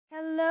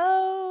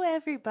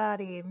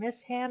everybody,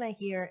 Miss Hannah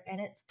here,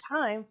 and it's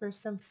time for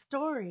some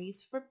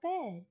stories for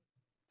bed.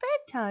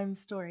 Bedtime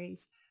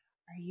stories.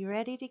 Are you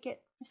ready to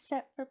get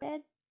set for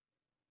bed?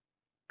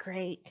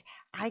 Great.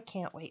 I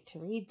can't wait to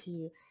read to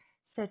you.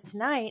 So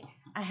tonight,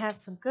 I have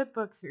some good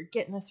books that are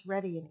getting us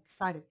ready and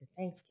excited for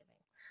Thanksgiving.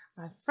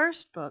 My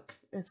first book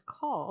is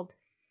called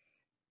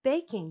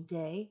Baking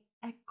Day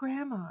at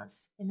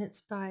Grandma's, and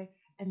it's by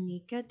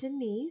Anika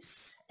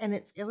Denise, and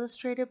it's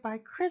illustrated by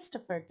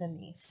Christopher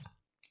Denise.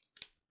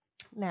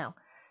 Now,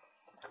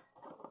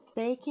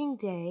 Baking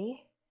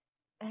Day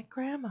at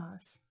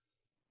Grandma's.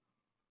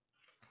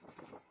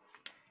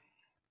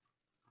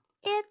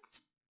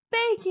 It's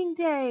baking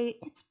day!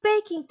 It's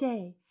baking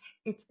day!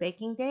 It's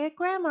baking day at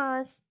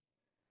Grandma's.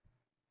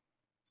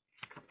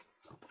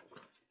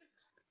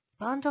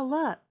 Bundle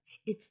up.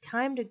 It's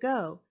time to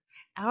go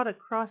out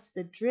across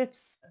the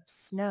drifts of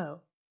snow.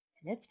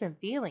 And it's been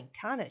feeling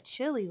kind of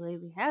chilly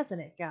lately,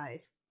 hasn't it,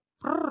 guys?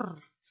 Brrr.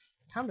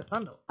 Time to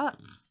bundle up.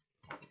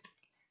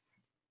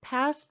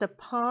 Past the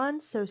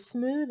pond so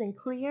smooth and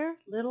clear,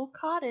 little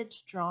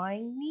cottage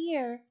drawing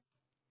near.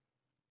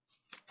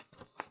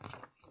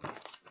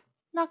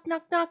 Knock,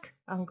 knock, knock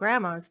on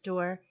Grandma's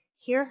door.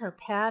 Hear her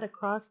pad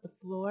across the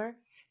floor.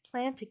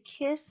 Plant a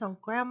kiss on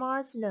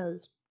Grandma's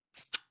nose.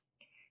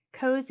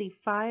 Cozy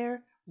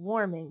fire,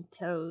 warming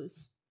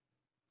toes.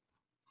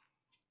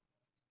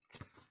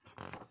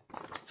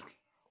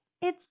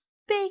 It's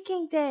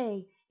baking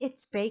day.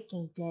 It's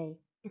baking day.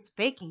 It's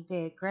baking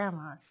day at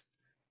Grandma's.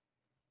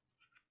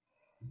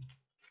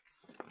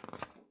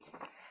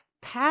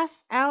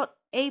 Pass out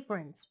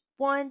aprons.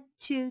 1,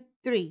 2,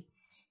 3.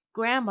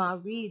 Grandma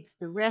reads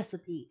the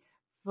recipe.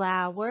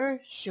 Flour,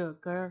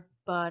 sugar,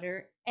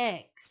 butter,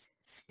 eggs.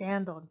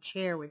 Stand on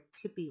chair with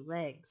tippy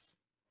legs.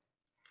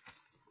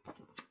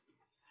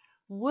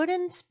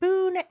 Wooden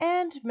spoon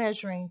and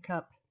measuring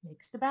cup.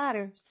 Mix the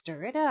batter.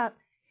 Stir it up.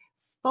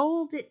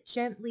 Fold it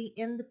gently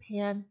in the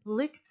pan.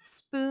 Lick the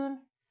spoon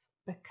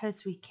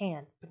because we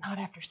can, but not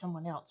after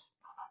someone else.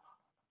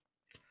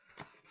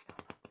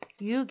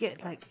 You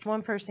get, like,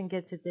 one person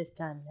gets it this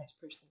time, the next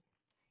person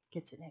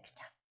gets it next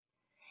time.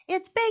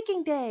 It's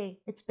baking day.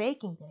 It's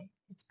baking day.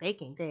 It's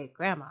baking day at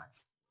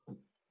Grandma's.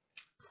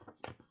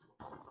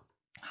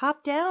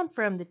 Hop down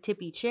from the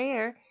tippy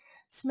chair.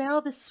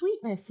 Smell the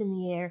sweetness in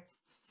the air.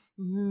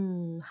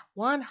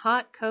 One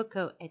hot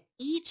cocoa at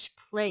each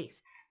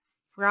place.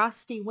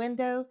 Frosty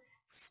window,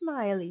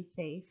 smiley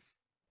face.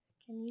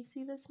 Can you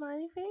see the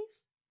smiley face?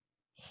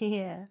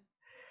 Yeah.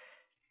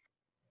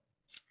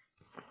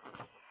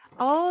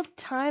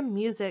 Old-time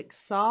music,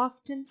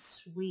 soft and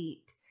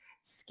sweet.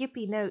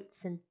 Skippy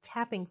notes and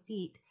tapping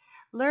feet.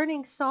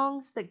 Learning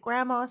songs that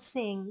Grandma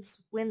sings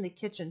when the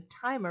kitchen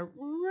timer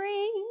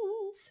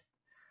rings.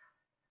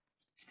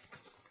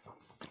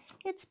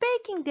 It's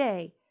baking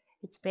day.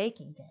 It's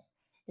baking day.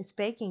 It's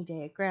baking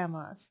day at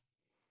Grandma's.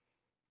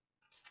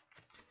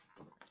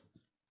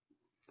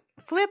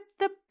 Flip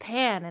the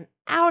pan and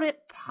out it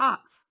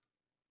pops.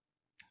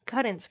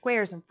 Cut in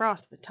squares and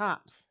frost the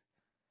tops.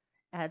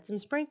 Add some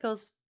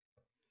sprinkles.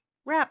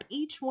 Wrap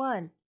each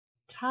one.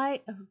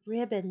 Tie a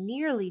ribbon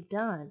nearly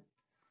done.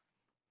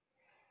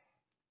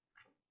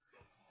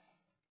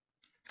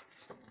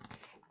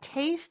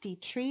 Tasty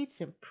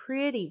treats in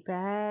pretty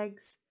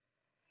bags.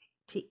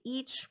 To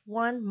each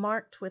one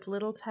marked with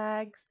little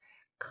tags.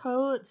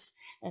 Coats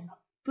and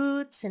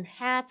boots and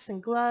hats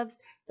and gloves.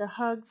 The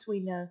hugs we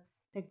know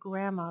that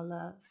Grandma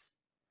loves.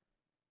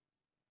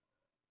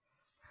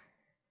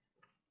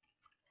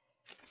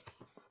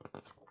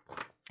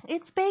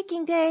 It's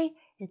baking day.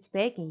 It's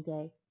baking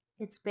day.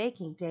 It's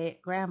baking day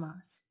at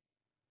Grandma's.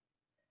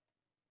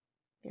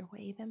 They're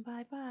waving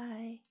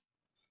bye-bye.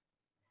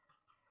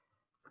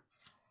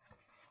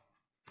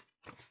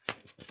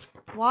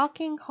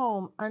 Walking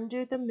home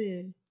under the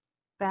moon.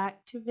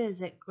 Back to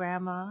visit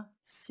Grandma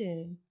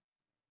soon.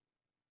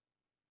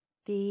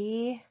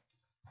 The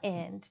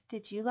end.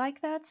 Did you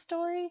like that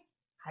story?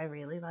 I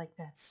really like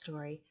that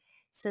story.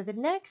 So the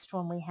next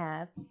one we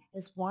have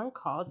is one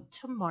called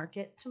To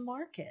Market, To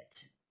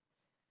Market.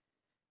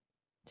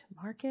 To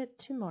Market,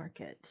 To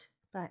Market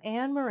by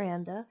Anne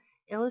Miranda,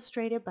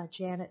 illustrated by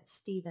Janet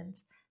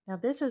Stevens. Now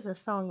this is a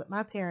song that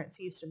my parents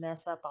used to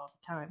mess up all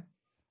the time.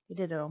 They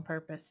did it on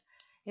purpose.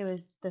 It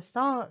was the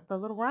song, the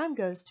little rhyme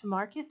goes, to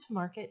market, to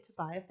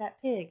buy a fat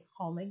pig.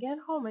 Home again,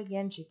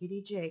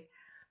 jiggity jig.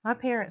 My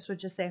parents would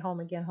just say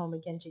home again,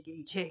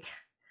 jiggity jig.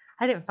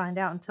 I didn't find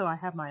out until I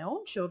had my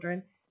own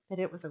children that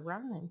it was a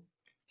rhyme.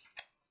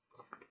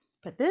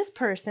 But this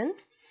person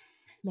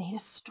made a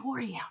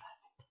story out of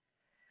it.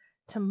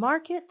 To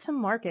market,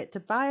 to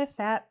buy a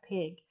fat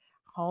pig.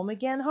 Home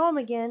again,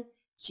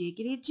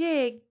 jiggity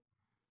jig.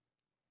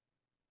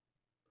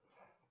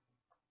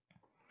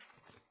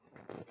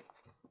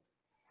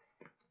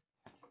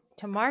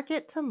 To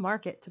market,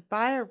 to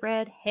buy a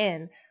red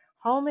hen.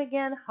 Home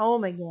again.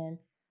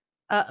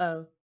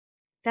 Uh-oh,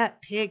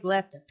 that pig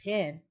left a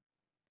pin.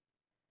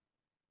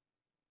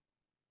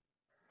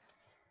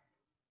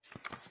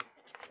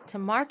 To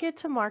market,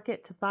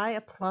 to buy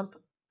a plump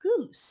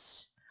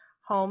goose.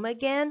 Home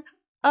again,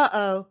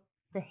 Uh-oh,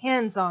 the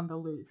hen's on the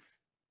loose.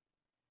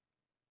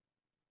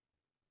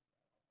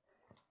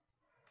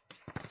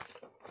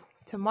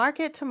 To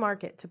market,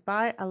 to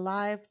buy a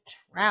live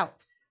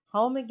trout.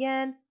 Home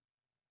again.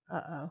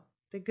 Uh-oh,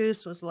 the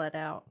goose was let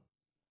out.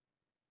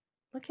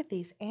 Look at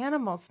these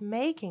animals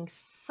making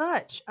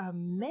such a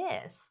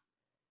mess.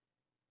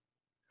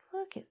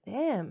 Look at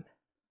them.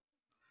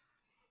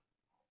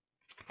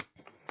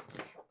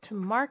 To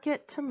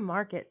market,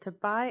 to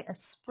buy a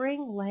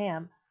spring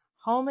lamb.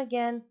 Home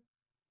again.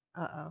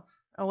 Uh-oh,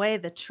 away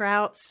the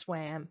trout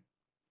swam.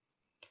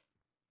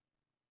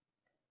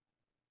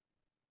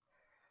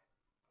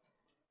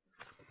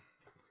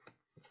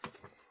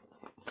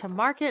 To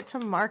market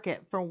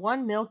for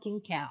one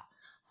milking cow.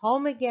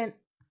 Home again.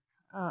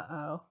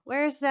 Uh-oh,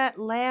 where's that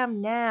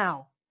lamb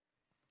now?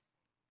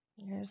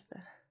 There's the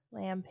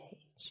lamb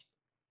page.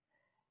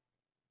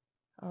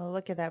 Oh,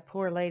 look at that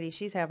poor lady.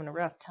 She's having a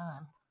rough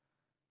time.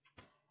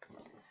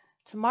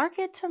 To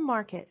market,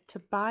 to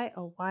buy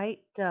a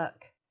white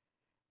duck.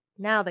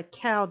 Now the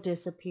cow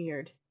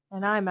disappeared,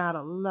 and I'm out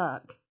of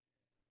luck.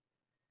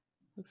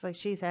 Looks like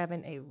she's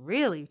having a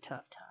really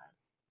tough time.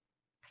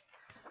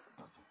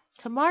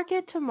 To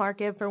market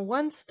for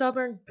one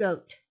stubborn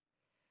goat.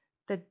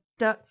 The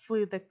duck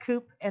flew the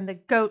coop, and the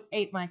goat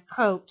ate my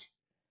coat.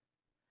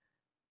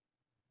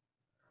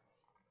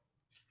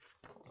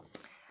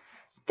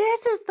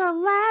 This is the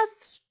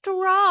last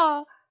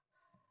straw.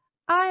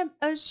 I'm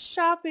a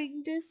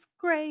shopping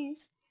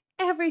disgrace.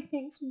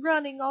 Everything's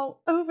running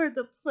all over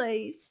the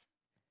place.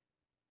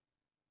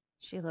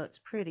 She looks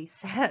pretty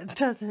sad,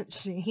 doesn't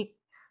she?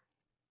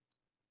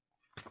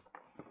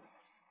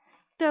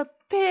 The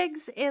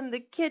pigs in the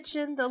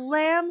kitchen, the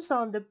lambs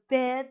on the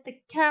bed, the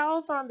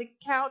cows on the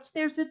couch.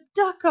 There's a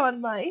duck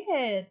on my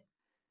head.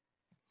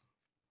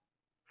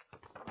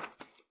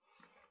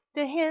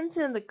 The hen's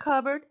in the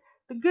cupboard.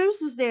 The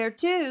goose is there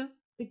too.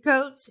 The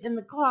goat's in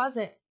the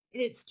closet,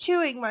 and it's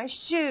chewing my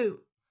shoe.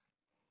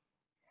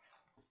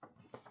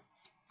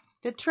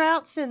 The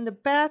trout's in the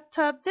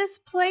bathtub. This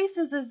place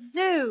is a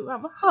zoo.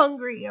 I'm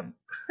hungry. I'm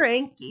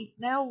cranky.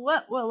 Now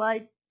what will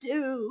I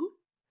do?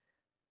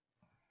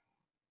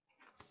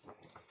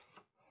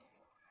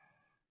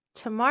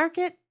 To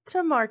market,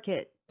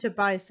 to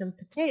buy some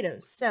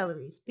potatoes,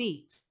 celeries,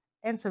 beets,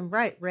 and some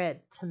bright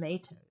red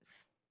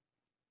tomatoes.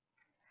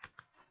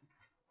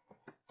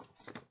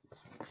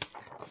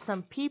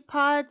 Some pea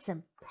pods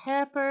and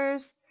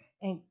peppers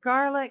and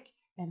garlic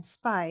and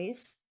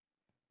spice.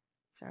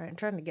 Sorry, I'm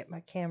trying to get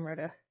my camera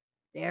to...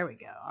 There we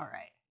go. All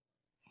right.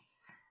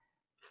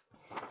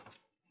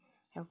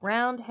 A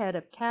round head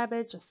of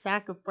cabbage, a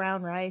sack of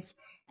brown rice.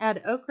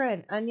 Add okra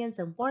and onions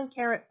and 1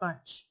 carrot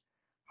bunch.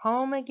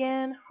 Home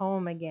again,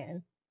 home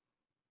again.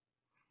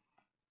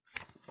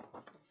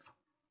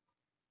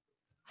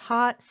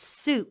 Hot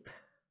soup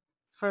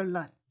for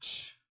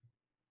lunch.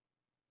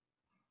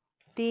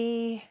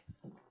 The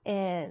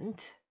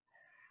end.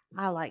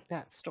 I like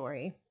that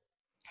story.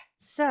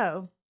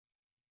 So,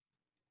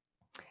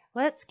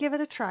 let's give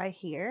it a try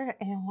here,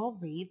 and we'll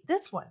read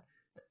this one.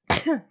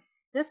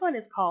 This one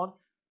is called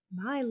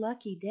My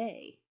Lucky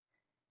Day.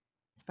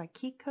 It's by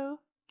Kiko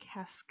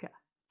Kaza.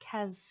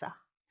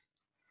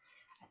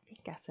 I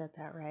think I said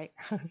that right.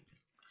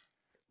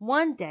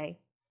 One day,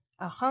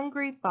 a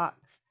hungry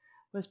fox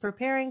was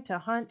preparing to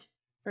hunt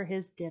for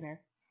his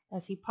dinner.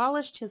 As he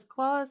polished his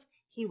claws,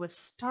 he was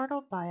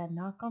startled by a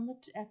knock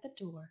at the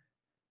door.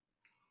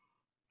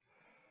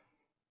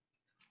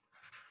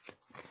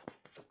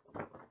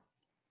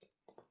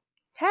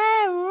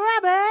 Hey,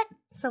 Rabbit!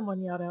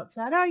 Someone yelled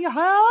outside. Are you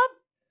home?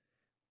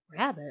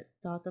 Rabbit,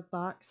 thought the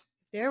fox.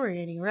 If there were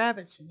any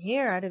rabbits in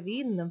here, I'd have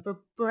eaten them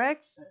for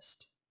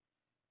breakfast.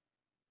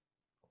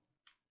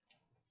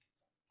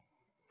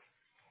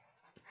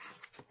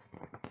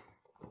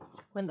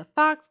 When the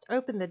fox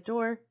opened the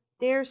door,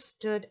 there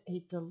stood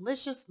a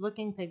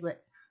delicious-looking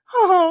piglet.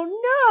 Oh,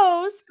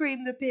 no!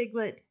 Screamed the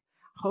piglet.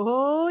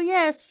 Oh,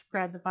 yes,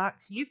 cried the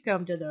fox. You've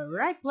come to the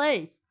right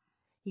place.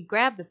 He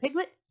grabbed the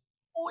piglet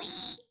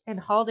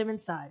and hauled him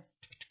inside.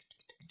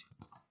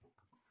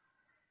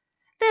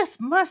 This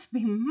must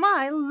be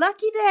my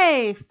lucky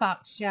day,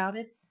 Fox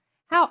shouted.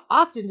 How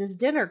often does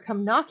dinner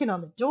come knocking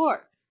on the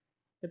door?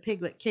 The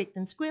piglet kicked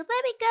and squealed.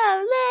 Let me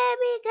go, let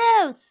me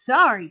go.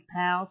 Sorry,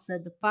 pal,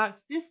 said the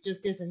fox. This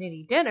just isn't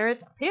any dinner.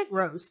 It's a pig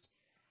roast.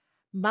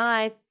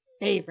 My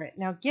favorite.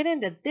 Now get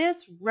into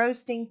this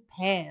roasting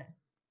pan.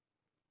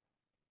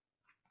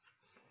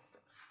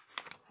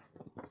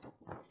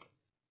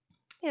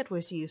 It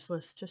was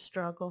useless to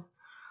struggle.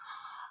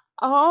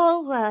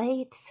 All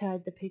right,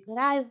 sighed the piglet.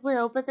 I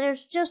will, but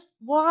there's just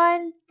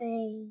one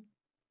thing.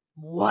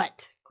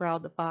 What?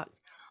 Growled the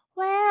fox.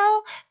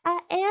 Well,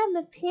 I am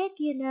a pig,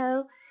 you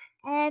know,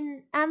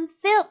 and I'm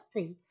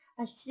filthy.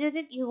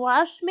 Shouldn't you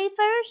wash me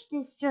first?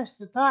 It's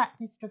just a thought,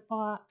 Mr.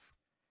 Fox.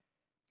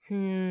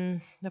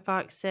 The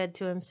fox said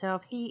to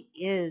himself, he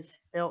is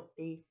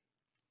filthy.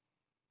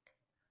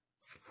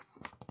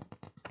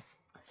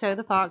 So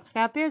the fox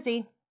got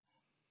busy.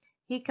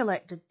 He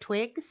collected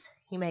twigs.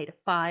 He made a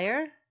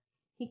fire.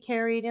 He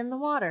carried in the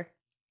water.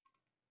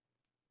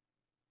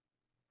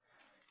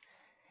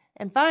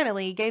 And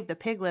finally he gave the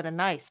piglet a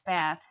nice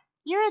bath.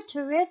 "You're a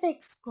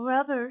terrific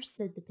scrubber,"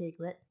 said the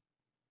piglet.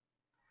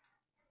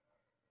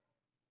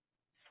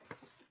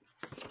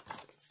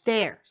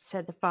 "There,"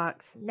 said the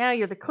fox. "Now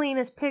you're the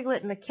cleanest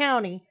piglet in the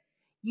county.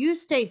 You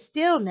stay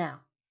still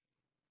now."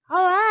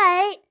 "All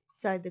right,"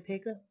 sighed the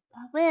piglet.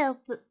 "I will,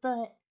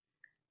 but...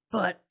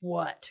 "But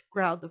what?"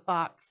 growled the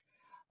fox.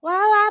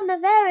 "Well, I'm a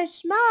very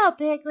small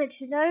piglet,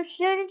 you know.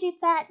 Shouldn't you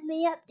fatten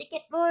me up to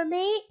get more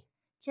meat?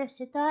 Just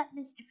a thought,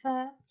 Mr.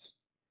 Fox."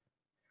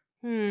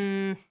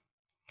 The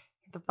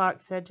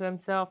fox said to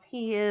himself.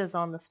 He is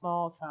on the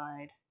small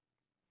side.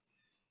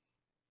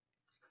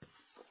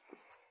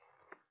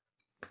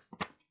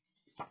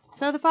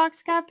 So the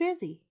fox got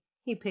busy.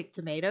 He picked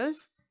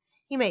tomatoes.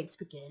 He made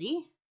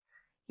spaghetti.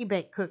 He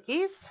baked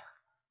cookies.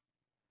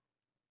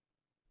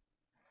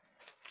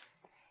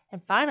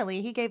 And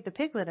finally, he gave the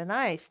piglet a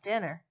nice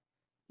dinner.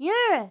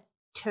 "You're a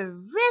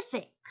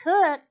terrific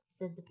cook,"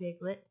 said the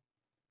piglet.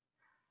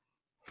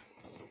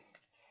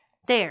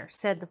 "There,"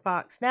 said the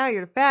fox. "Now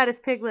you're the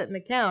fattest piglet in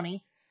the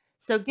county,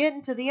 so get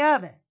into the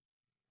oven."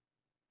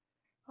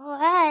 "All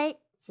right,"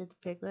 said the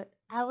piglet.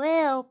 "I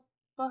will,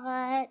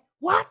 but..."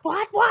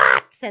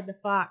 What?" said the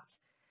fox.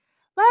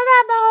 "Well,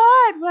 I'm a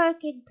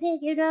hard-working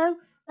pig, you know.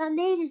 My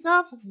meat is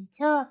awfully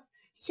tough.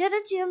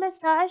 Shouldn't you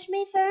massage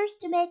me first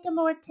to make a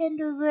more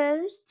tender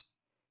roast?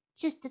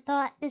 Just a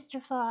thought,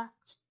 Mr.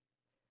 Fox."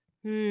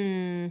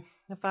 The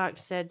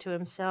fox said to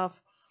himself.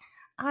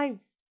 "I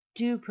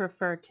do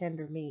prefer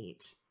tender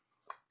meat."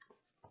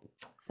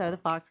 So the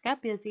fox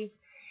got busy.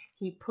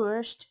 He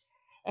pushed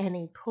and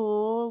he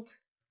pulled.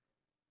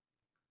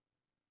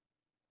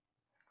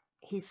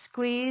 He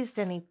squeezed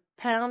and he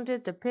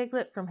pounded the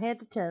piglet from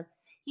head to toe.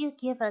 "You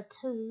give a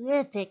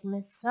terrific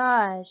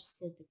massage,"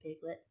 said the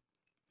piglet.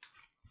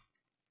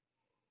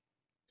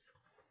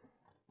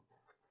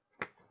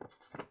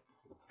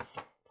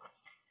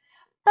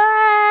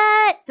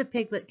 "But," the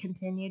piglet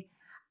continued,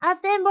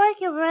 "I've been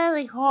working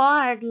really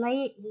hard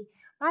lately.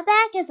 My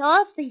back is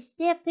awfully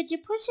stiff. Could you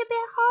push a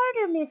bit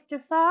harder,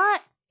 Mr.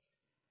 Fox?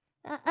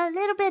 A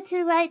little bit to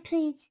the right,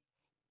 please.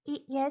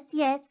 Yes.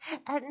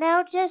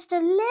 Now just a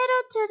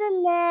little to the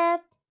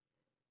left."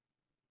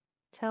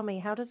 Tell me,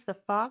 how does the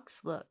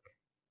fox look?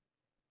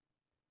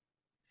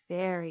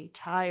 Very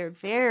tired,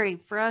 very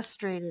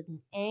frustrated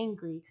and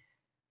angry.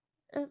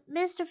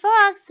 "Mr.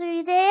 Fox, are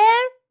you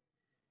there?"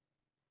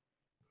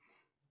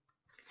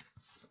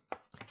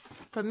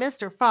 But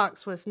Mr.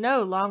 Fox was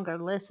no longer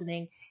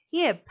listening.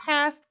 He had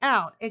passed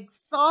out,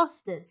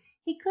 exhausted.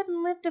 He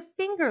couldn't lift a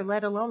finger,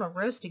 let alone a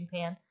roasting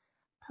pan.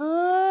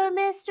 "Poor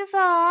Mr.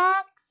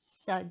 Fox,"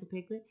 sighed the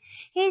piglet.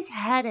 "He's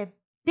had a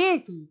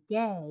busy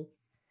day."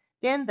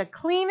 Then the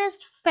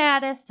cleanest,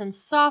 fattest, and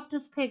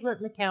softest piglet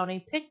in the county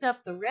picked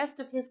up the rest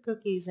of his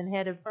cookies and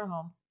headed for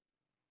home.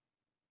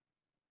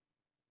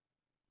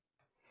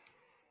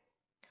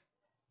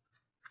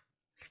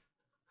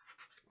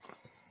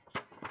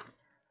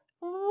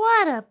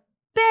 "What a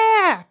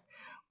bath!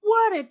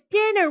 What a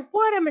dinner!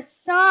 What a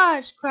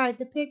massage!" cried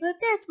the piglet.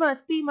 "This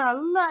must be my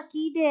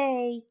lucky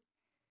day."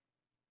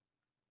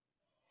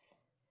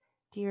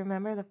 Do you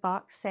remember the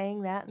fox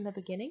saying that in the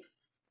beginning?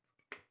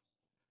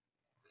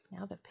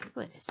 Now the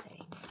piglet is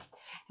saying it.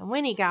 And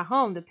when he got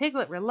home, the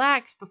piglet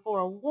relaxed before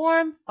a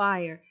warm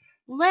fire.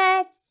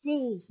 "Let's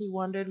see," he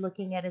wondered,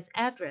 looking at his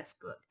address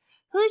book.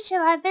 "Who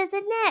shall I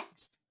visit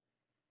next?"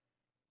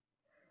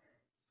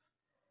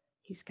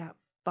 He's got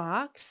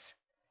fox.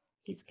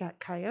 He's got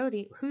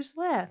coyote. Who's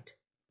left?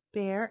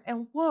 Bear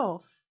and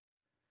wolf.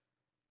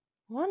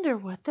 Wonder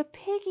what the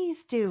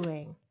piggy's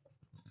doing.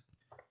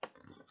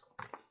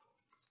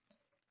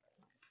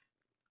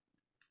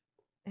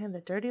 And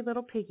the dirty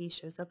little piggy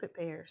shows up at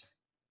Bear's.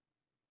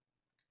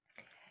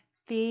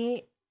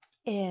 The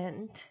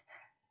end.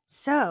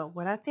 So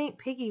what I think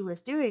Piggy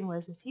was doing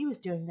was he was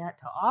doing that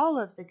to all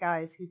of the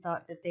guys who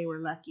thought that they were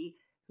lucky,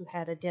 who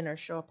had a dinner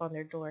show up on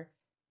their door.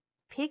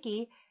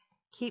 Piggy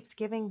keeps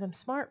giving them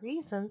smart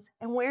reasons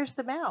and wears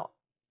them out.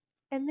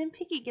 And then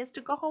Piggy gets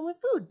to go home with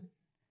food.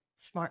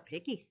 Smart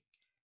Piggy.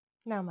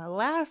 Now my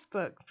last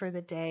book for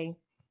the day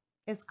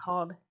is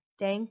called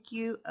Thank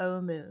You,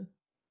 Omu.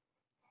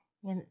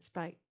 And it's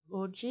by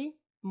Oji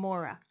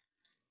Mora.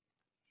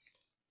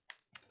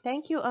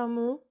 Thank you,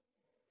 Omu.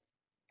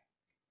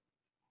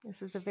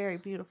 This is a very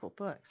beautiful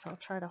book, so I'll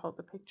try to hold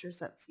the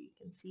pictures up so you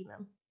can see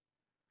them.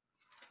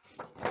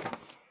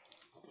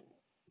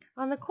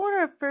 On the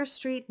corner of First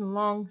Street and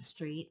Long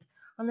Street,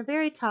 on the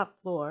very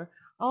top floor,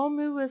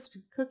 Omu was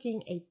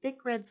cooking a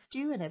thick red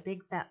stew in a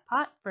big fat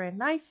pot for a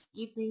nice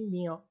evening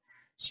meal.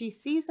 She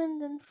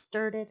seasoned and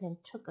stirred it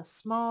and took a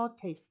small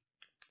taste.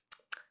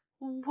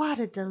 "What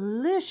a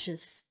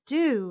delicious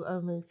stew,"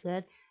 Omu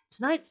said.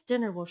 "Tonight's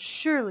dinner will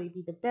surely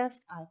be the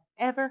best I've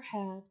ever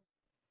had."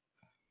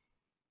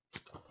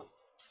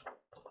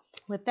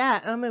 With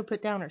that, Omu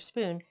put down her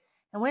spoon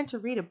and went to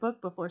read a book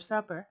before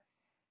supper.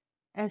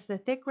 As the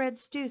thick red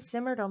stew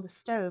simmered on the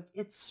stove,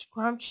 its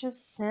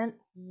scrumptious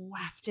scent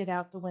wafted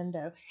out the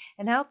window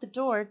and out the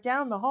door,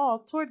 down the hall,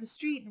 toward the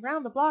street, and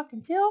round the block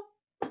until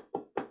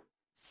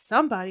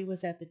Somebody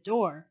was at the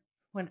door.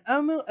 When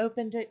Omu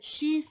opened it,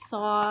 she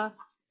saw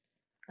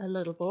a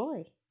little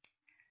boy.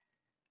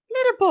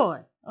 Little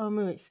boy,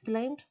 Omu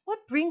exclaimed,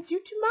 what brings you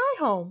to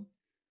my home?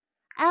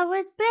 I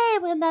was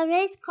playing with my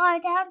race car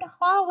down the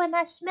hall when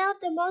I smelled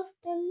the most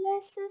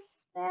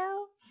delicious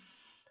smell.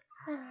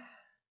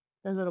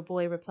 The little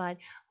boy replied,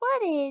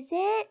 what is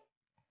it?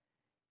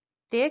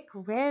 Thick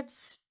red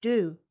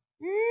stew.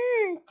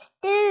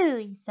 Stew,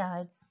 he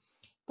sighed.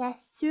 That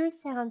sure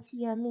sounds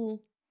yummy.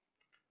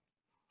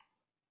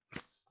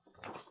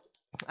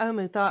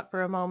 Omu thought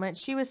for a moment.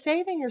 She was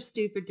saving her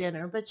stew for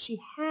dinner, but she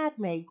had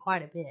made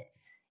quite a bit.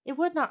 It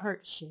would not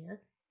hurt to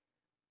share.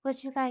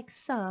 Would you like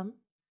some?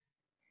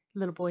 The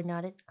little boy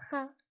nodded.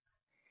 Huh.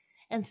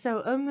 And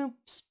so Omu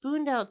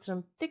spooned out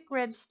some thick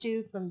red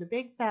stew from the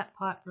big fat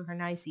pot for her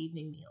nice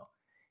evening meal.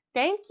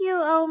 Thank you,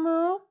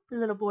 Omu, the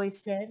little boy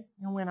said,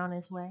 and went on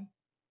his way.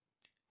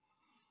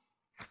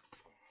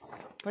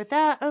 With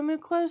that,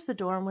 Omu closed the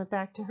door and went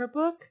back to her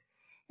book.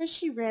 As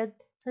she read,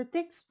 her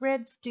thick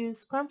red stew's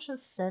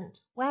scrumptious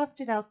scent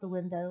wafted out the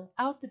window,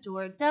 out the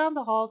door, down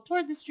the hall,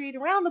 toward the street,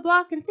 around the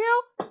block, until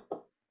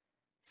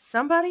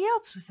somebody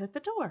else was at the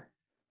door.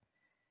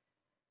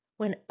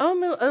 When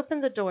Omu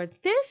opened the door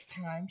this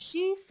time,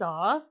 she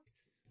saw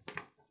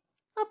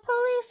a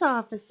police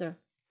officer.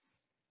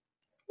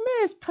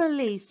 Miss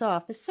Police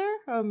Officer,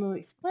 Omu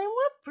exclaimed,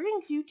 what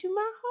brings you to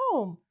my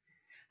home?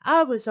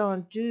 I was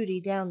on duty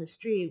down the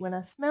street when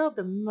I smelled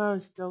the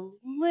most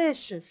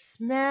delicious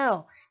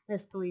smell,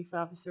 Miss Police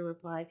Officer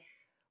replied.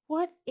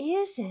 What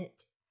is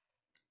it?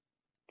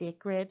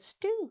 Thick red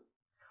stew.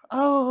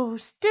 Oh,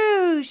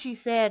 stew, she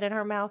said, and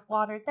her mouth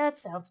watered. That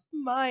sounds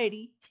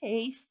mighty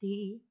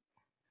tasty.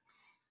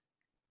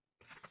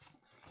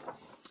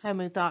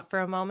 Omu thought for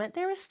a moment.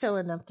 There was still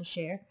enough to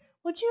share.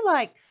 Would you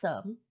like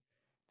some?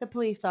 The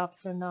police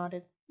officer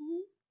nodded.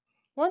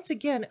 Once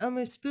again,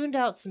 Omu spooned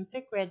out some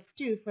thick red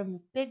stew from the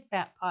big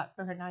fat pot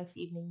for her nice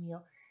evening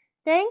meal.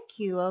 Thank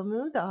you,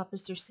 Omu, the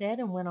officer said,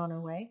 and went on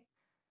her way.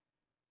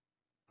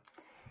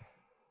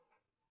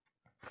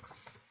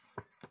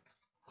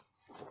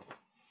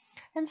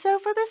 And so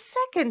for the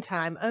second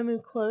time,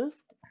 Omu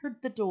closed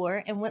the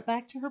door and went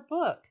back to her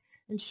book.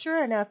 And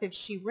sure enough, if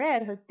she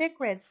read, her thick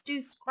red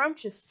stew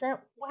scrumptious scent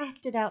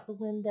wafted out the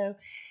window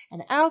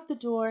and out the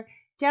door,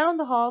 down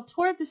the hall,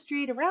 toward the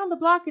street, around the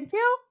block,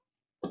 until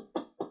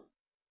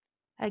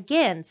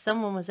again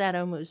someone was at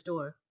Omu's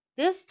door.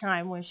 This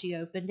time when she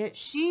opened it,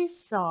 she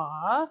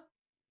saw...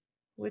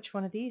 Which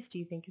one of these do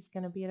you think is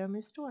going to be at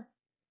Omu's door?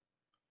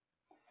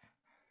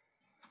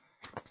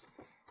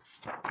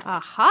 A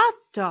hot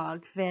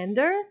dog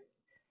vendor.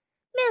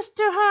 Mr.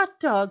 Hot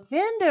Dog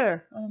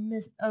Vendor,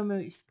 Miss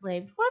Omu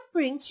exclaimed, what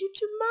brings you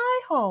to my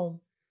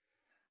home?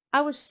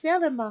 I was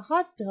selling my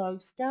hot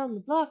dogs down the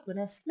block when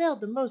I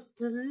smelled the most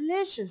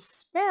delicious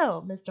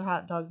smell, Mr.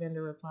 Hot Dog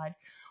Vendor replied.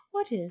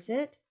 What is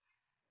it?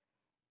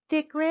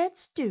 Thick red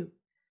stew.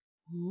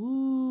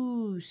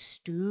 Ooh,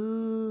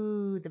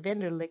 stew. The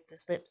vendor licked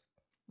his lips.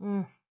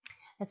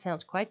 That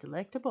sounds quite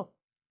delectable.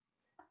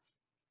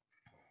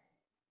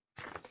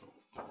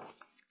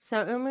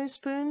 So Omu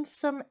spooned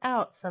some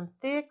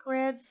thick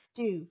red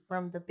stew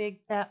from the big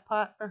fat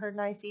pot for her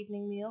nice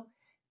evening meal.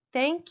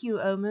 Thank you,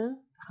 Omu,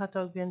 the hot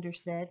dog vendor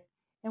said,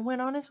 and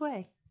went on his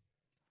way.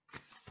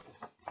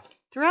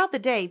 Throughout the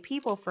day,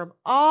 people from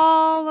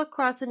all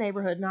across the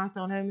neighborhood knocked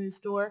on Omu's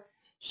door.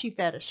 She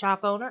fed a shop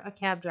owner, a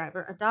cab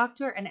driver, a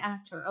doctor, an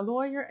actor, a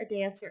lawyer, a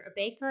dancer, a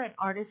baker, an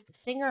artist, a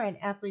singer, an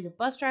athlete, a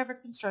bus driver,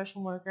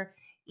 construction worker.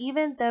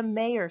 Even the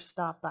mayor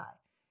stopped by.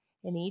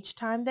 And each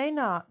time they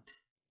knocked,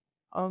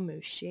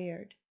 Omu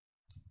shared.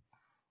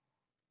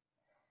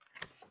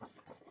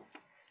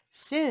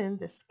 Soon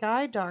the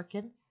sky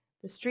darkened,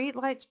 the street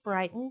lights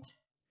brightened,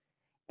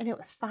 and it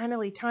was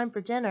finally time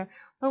for dinner.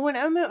 But when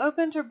Omu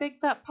opened her big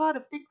fat pot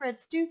of thick red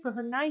stew for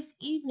her nice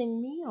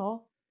evening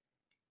meal,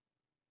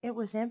 it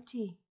was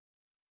empty.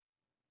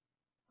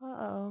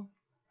 Uh-oh.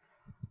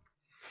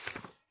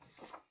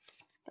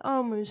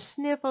 Omu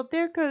sniffled.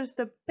 There goes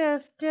the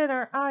best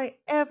dinner I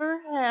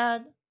ever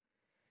had.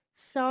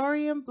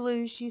 Sorry and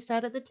blue, she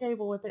sat at the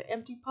table with her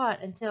empty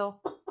pot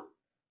until...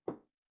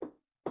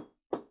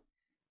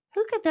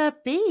 Who could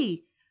that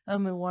be?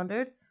 Omu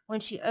wondered. When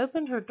she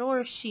opened her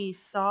door, she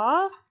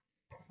saw...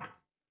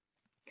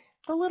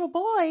 the little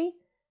boy,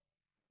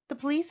 the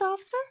police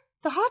officer,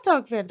 the hot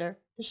dog vendor,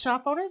 the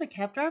shop owner, the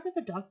cab driver,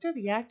 the doctor,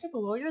 the actor, the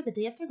lawyer, the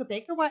dancer, the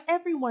baker. Why,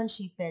 everyone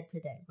she fed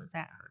today was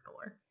at her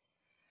door.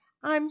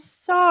 I'm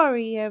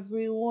sorry,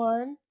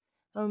 everyone,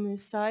 Omu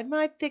sighed.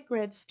 My thick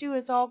red stew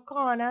is all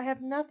gone. I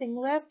have nothing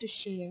left to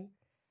share.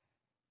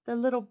 The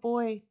little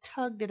boy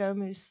tugged at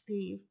Omu's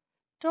sleeve.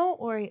 Don't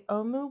worry,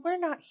 Omu. We're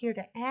not here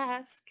to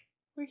ask.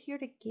 We're here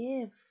to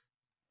give.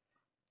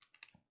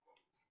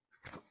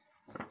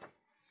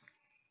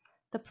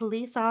 The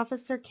police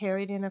officer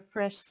carried in a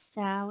fresh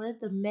salad.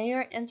 The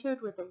mayor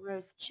entered with a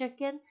roast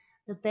chicken.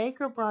 The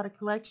baker brought a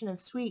collection of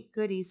sweet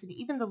goodies, and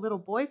even the little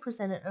boy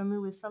presented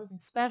Omu with something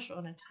special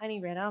in a tiny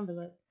red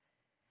envelope.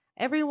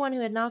 Everyone who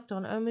had knocked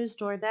on Omu's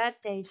door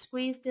that day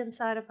squeezed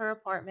inside of her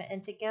apartment,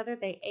 and together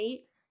they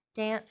ate,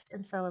 danced,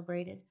 and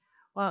celebrated.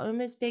 While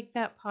Omu's big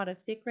fat pot of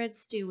thick red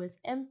stew was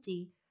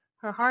empty,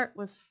 her heart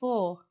was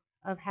full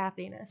of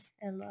happiness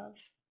and love.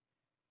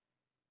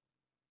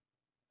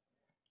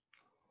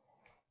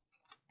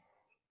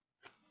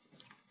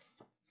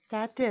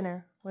 That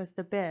dinner was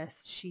the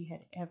best she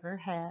had ever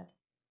had.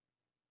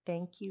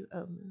 Thank you,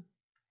 Omu.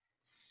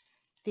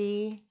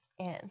 The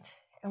end.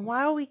 And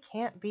while we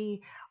can't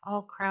be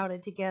all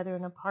crowded together in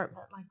an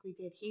apartment like we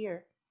did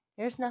here,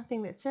 there's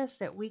nothing that says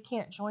that we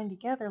can't join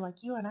together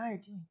like you and I are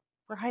doing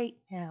right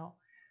now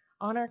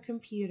on our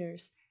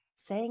computers,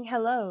 saying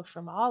hello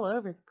from all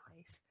over the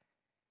place.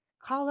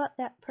 Call up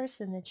that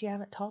person that you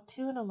haven't talked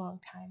to in a long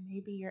time,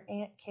 maybe your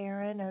Aunt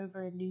Karen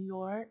over in New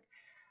York,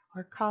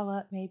 or call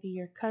up maybe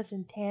your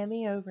cousin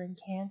Tammy over in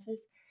Kansas.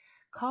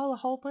 Call a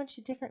whole bunch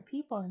of different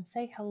people and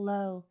say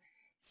hello.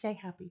 Say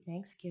happy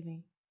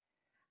Thanksgiving.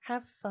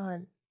 Have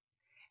fun.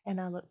 And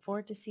I look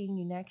forward to seeing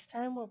you next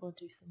time where we'll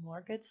do some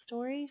more good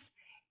stories.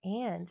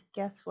 And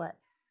guess what?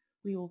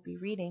 We will be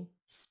reading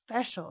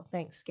special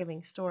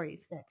Thanksgiving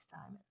stories next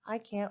time. I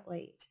can't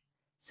wait.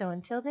 So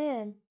until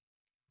then,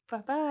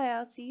 bye-bye.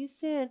 I'll see you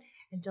soon.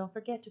 And don't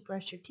forget to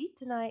brush your teeth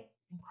tonight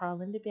and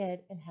crawl into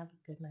bed and have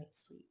a good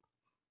night's sleep.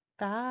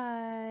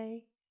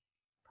 Bye.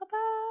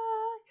 Bye-bye.